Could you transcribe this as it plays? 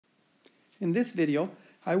In this video,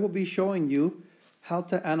 I will be showing you how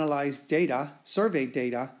to analyze data, survey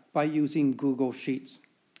data, by using Google Sheets.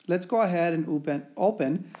 Let's go ahead and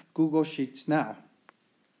open Google Sheets now.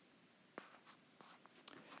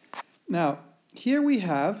 Now, here we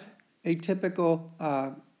have a typical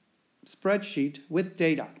spreadsheet with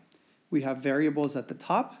data. We have variables at the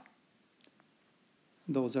top.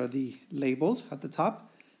 Those are the labels at the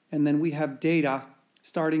top. And then we have data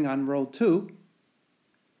starting on row 2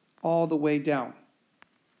 all the way down.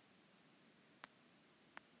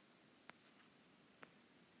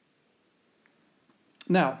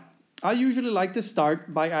 Now, I usually like to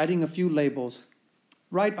start by adding a few labels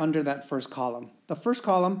right under that first column. The first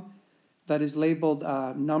column that is labeled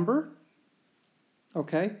number,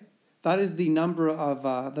 okay, that is the number of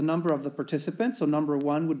the participants. So number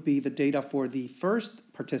 1 would be the data for the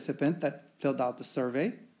first participant that filled out the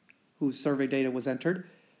survey, whose survey data was entered.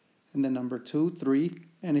 And then number 2, 3,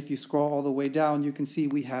 and if you scroll all the way down, you can see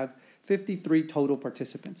we have 53 total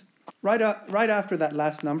participants. Right after that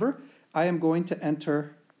last number, I am going to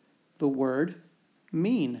enter the word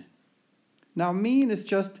mean. Now, mean is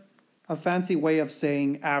just a fancy way of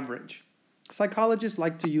saying average. Psychologists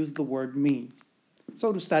like to use the word mean.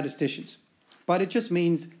 So do statisticians. But it just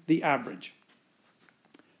means the average.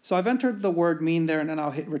 So I've entered the word mean there, and then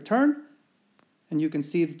I'll hit return. And you can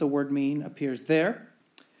see that the word mean appears there.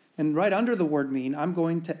 And right under the word mean, I'm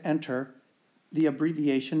going to enter the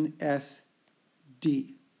abbreviation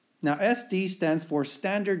SD. Now, SD stands for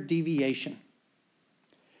standard deviation.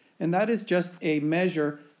 And that is just a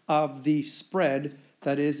measure of the spread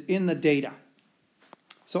that is in the data.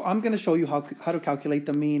 So I'm going to show you how to calculate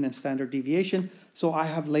the mean and standard deviation. So I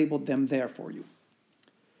have labeled them there for you.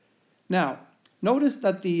 Now, notice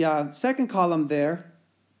that the second column there,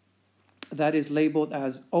 that is labeled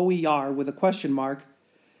as OER with a question mark,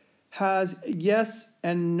 has yes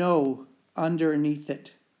and no underneath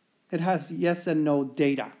it. It has yes and no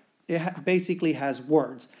data. It basically has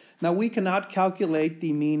words. Now, we cannot calculate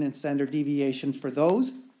the mean and standard deviation for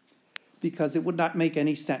those because it would not make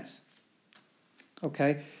any sense.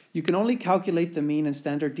 Okay? You can only calculate the mean and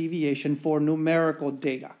standard deviation for numerical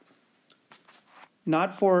data,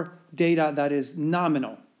 not for data that is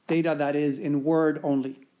nominal, data that is in word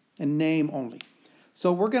only, in name only.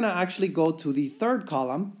 So we're going to actually go to the third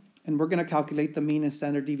column, and we're going to calculate the mean and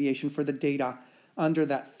standard deviation for the data under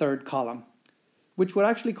that third column, which would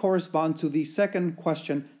actually correspond to the second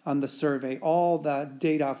question on the survey, all the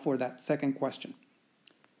data for that second question.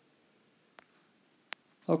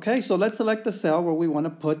 Okay, so let's select the cell where we want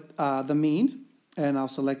to put the mean, and I'll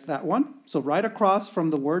select that one. So right across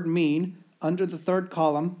from the word mean, under the third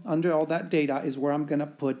column, under all that data, is where I'm going to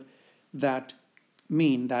put that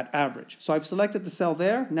mean, that average. So I've selected the cell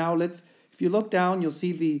there. Now if you look down, you'll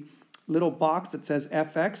see the little box that says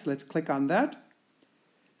FX. Let's click on that.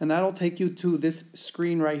 And that'll take you to this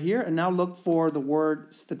screen right here. And now look for the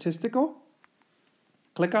word statistical.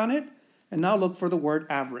 Click on it. And now look for the word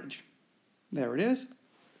average. There it is.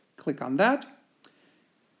 Click on that.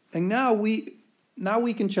 And now we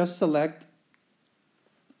can just select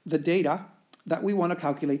the data that we want to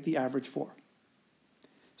calculate the average for.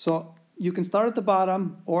 So you can start at the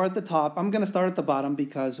bottom or at the top. I'm going to start at the bottom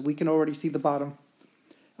because we can already see the bottom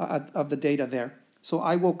of the data there. So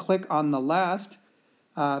I will click on the last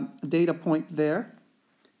data point there,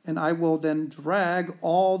 and I will then drag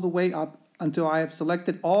all the way up until I have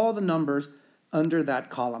selected all the numbers under that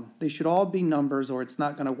column. They should all be numbers or it's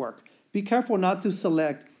not going to work. Be careful not to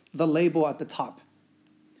select the label at the top.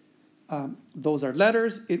 Those are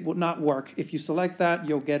letters. It will not work. If you select that,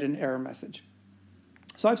 you'll get an error message.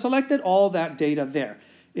 So I've selected all that data there.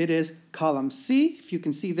 It is column C, if you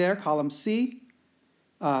can see there, column C,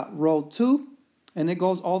 row 2, and it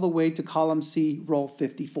goes all the way to column C, row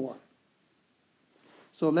 54.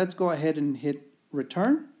 So let's go ahead and hit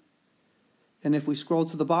return. And if we scroll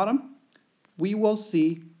to the bottom, we will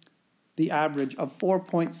see the average of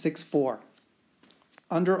 4.64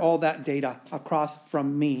 under all that data across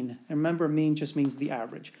from mean. And remember, mean just means the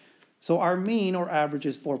average. So our mean or average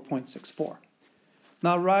is 4.64.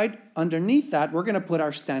 Now, right underneath that, we're going to put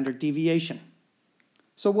our standard deviation.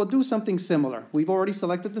 So we'll do something similar. We've already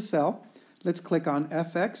selected the cell. Let's click on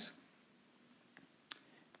FX.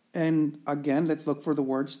 And again, let's look for the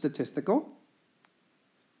word statistical.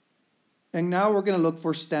 And now we're going to look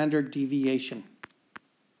for standard deviation.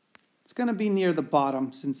 It's going to be near the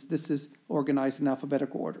bottom since this is organized in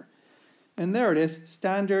alphabetical order. And there it is,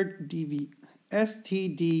 standard deviation.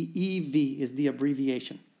 STDEV is the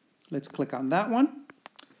abbreviation. Let's click on that one.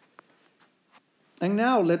 And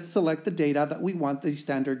now let's select the data that we want the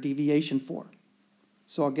standard deviation for.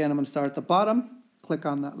 So again, I'm going to start at the bottom, click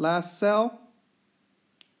on that last cell.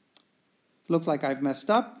 Looks like I've messed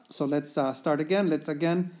up, so let's start again. Let's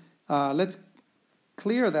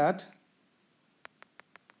clear that.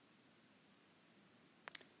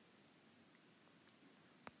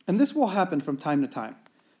 And this will happen from time to time.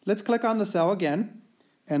 Let's click on the cell again,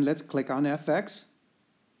 and let's click on FX.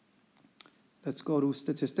 Let's go to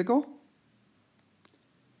statistical.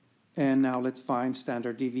 And now let's find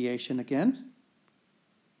standard deviation again.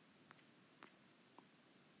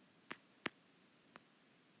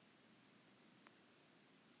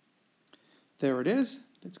 There it is.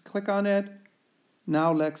 Let's click on it.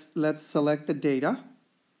 Now let's select the data.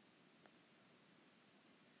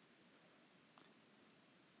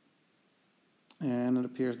 And it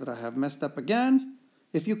appears that I have messed up again.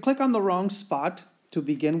 If you click on the wrong spot to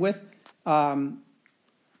begin with, and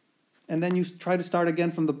then you try to start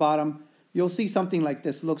again from the bottom, you'll see something like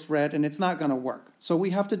this. It looks red, and it's not going to work. So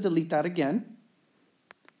we have to delete that again.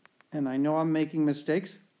 And I know I'm making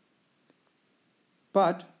mistakes,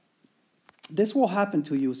 but this will happen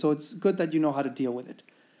to you, so it's good that you know how to deal with it.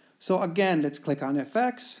 So again, let's click on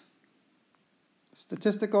FX,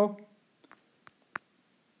 statistical.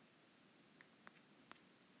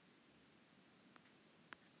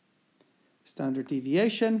 Standard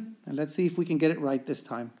deviation, and let's see if we can get it right this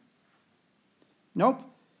time. Nope.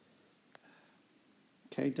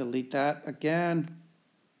 Okay, delete that again.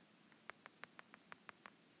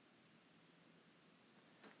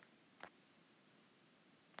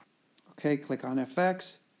 Okay, click on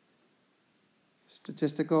FX,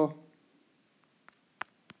 statistical.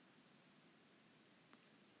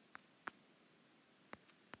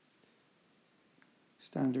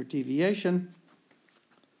 Standard deviation.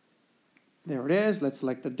 There it is. Let's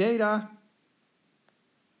select the data.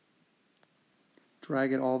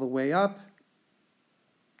 Drag it all the way up.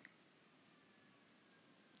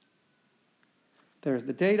 There's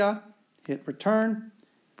the data. Hit return.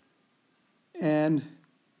 And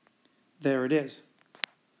there it is.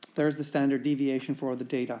 There's the standard deviation for the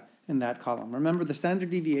data in that column. Remember, the standard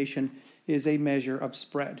deviation is a measure of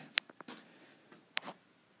spread.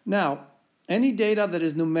 Now, any data that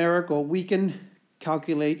is numerical, we can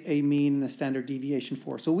calculate a mean and a standard deviation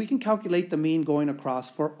for. So we can calculate the mean going across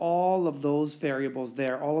for all of those variables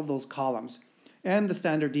there, all of those columns, and the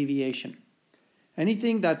standard deviation.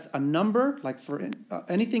 Anything that's a number, like for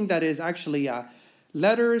anything that is actually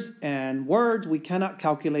letters and words, we cannot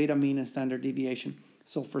calculate a mean and standard deviation.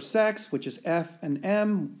 So for sex, which is F and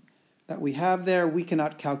M that we have there, we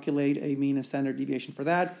cannot calculate a mean and standard deviation for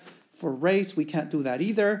that. For race, we can't do that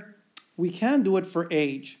either. We can do it for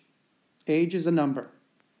age. Age is a number,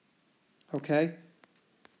 okay?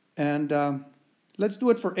 And let's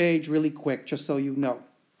do it for age really quick, just so you know.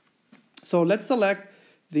 So let's select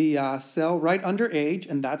the cell right under age,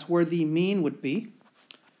 and that's where the mean would be.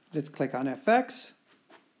 Let's click on FX,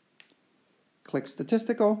 click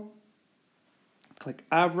statistical, click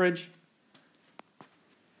average,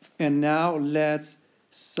 and now let's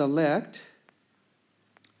select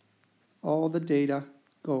all the data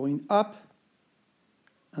going up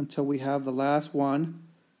until we have the last one,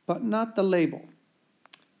 but not the label.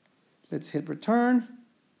 Let's hit return,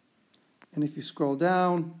 and if you scroll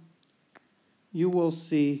down, you will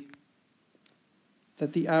see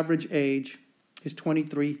that the average age is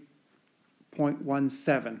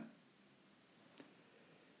 23.17.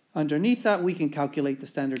 Underneath that, we can calculate the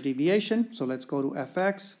standard deviation. So let's go to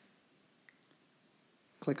FX,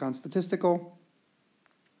 click on statistical,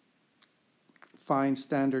 find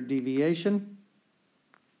standard deviation,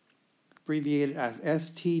 abbreviated as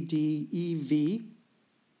STDEV.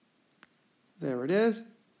 There it is.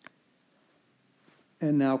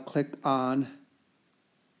 And now click on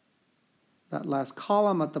that last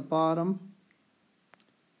column at the bottom.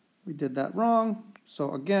 We did that wrong.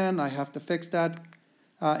 So again, I have to fix that.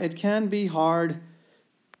 It can be hard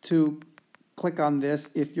to click on this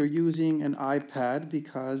if you're using an iPad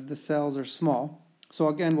because the cells are small. So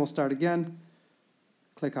again, we'll start again.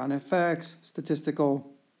 Click on FX, statistical,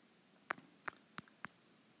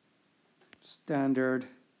 standard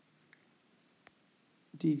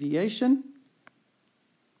deviation.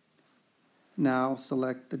 Now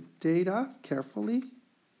select the data carefully.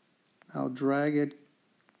 Now drag it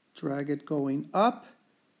going up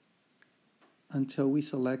until we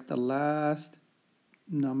select the last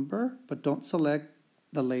number, but don't select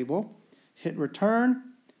the label. Hit return,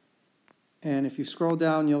 and if you scroll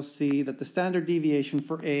down, you'll see that the standard deviation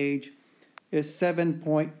for age is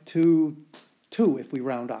 7.22 if we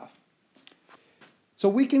round off. So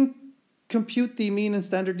we can compute the mean and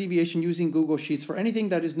standard deviation using Google Sheets for anything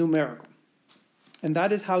that is numerical. And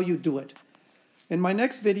that is how you do it. In my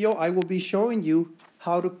next video, I will be showing you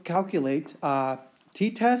how to calculate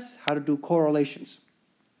t-tests, how to do correlations.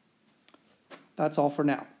 That's all for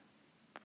now.